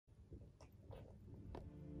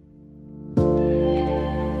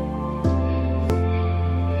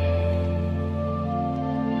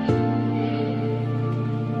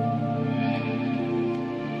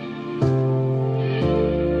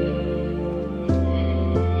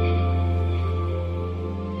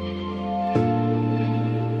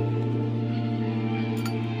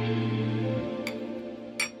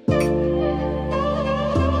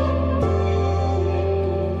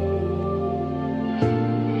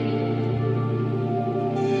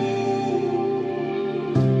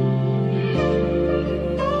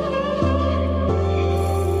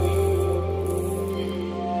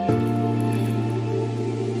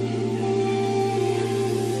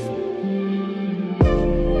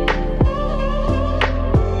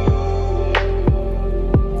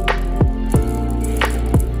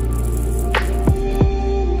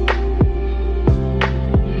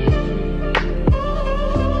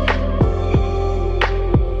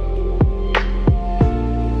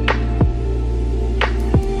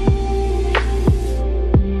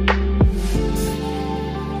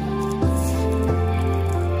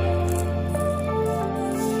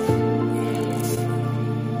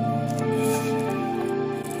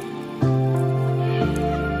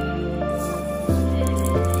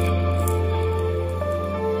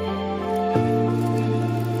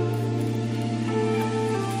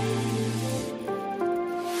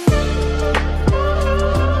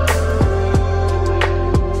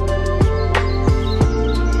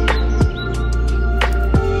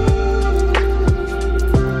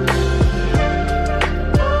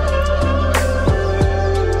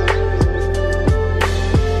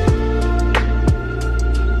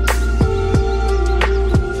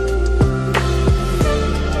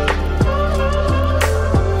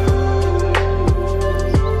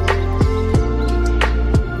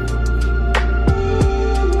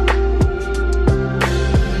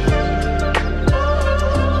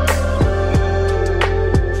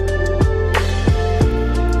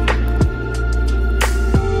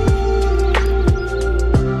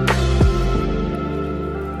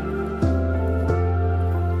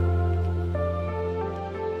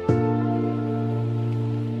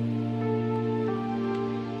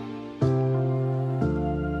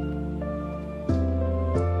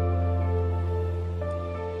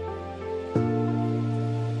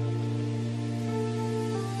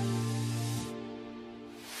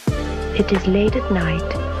It is late at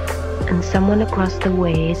night, and someone across the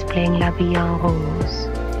way is playing La Vie en Rose.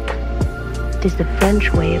 It is the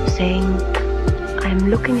French way of saying, I am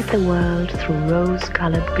looking at the world through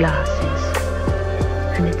rose-colored glasses,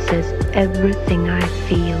 and it says everything I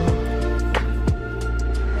feel.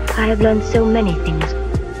 I have learned so many things,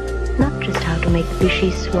 not just how to make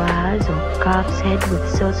vichyssoise or calf's head with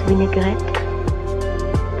sauce vinaigrette,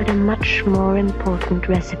 but a much more important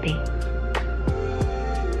recipe.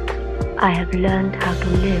 I have learned how to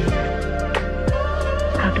live,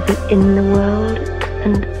 how to be in the world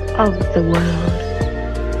and of the world,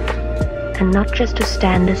 and not just to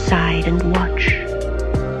stand aside and watch.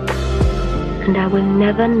 And I will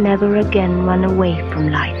never, never again run away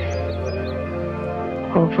from life,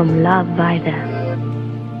 or from love either.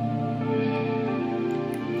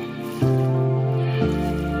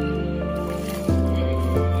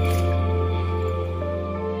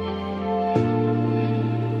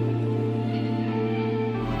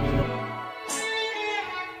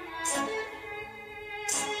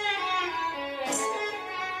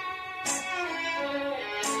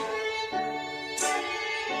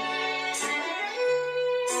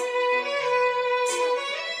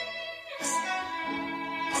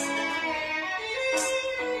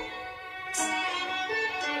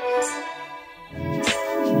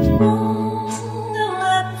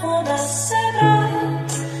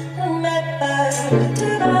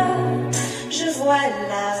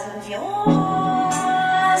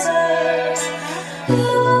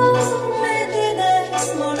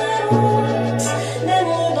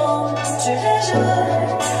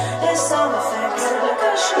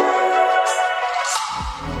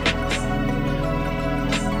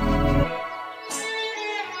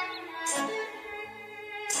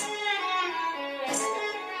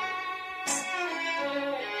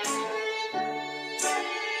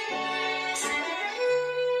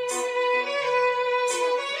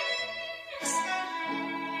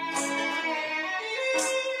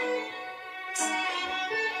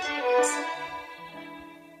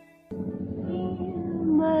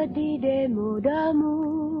 Dit des mots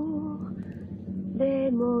d'amour,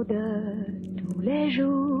 des mots de tous les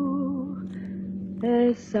jours,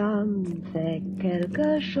 et ça me fait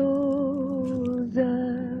quelque chose.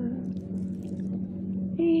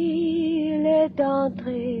 Il est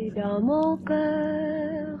entré dans mon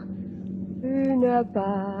cœur une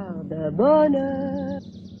part de bonheur,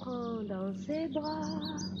 prend dans ses bras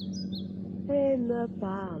et me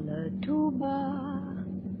parle tout bas.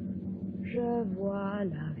 Je vois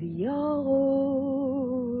la vie en rose.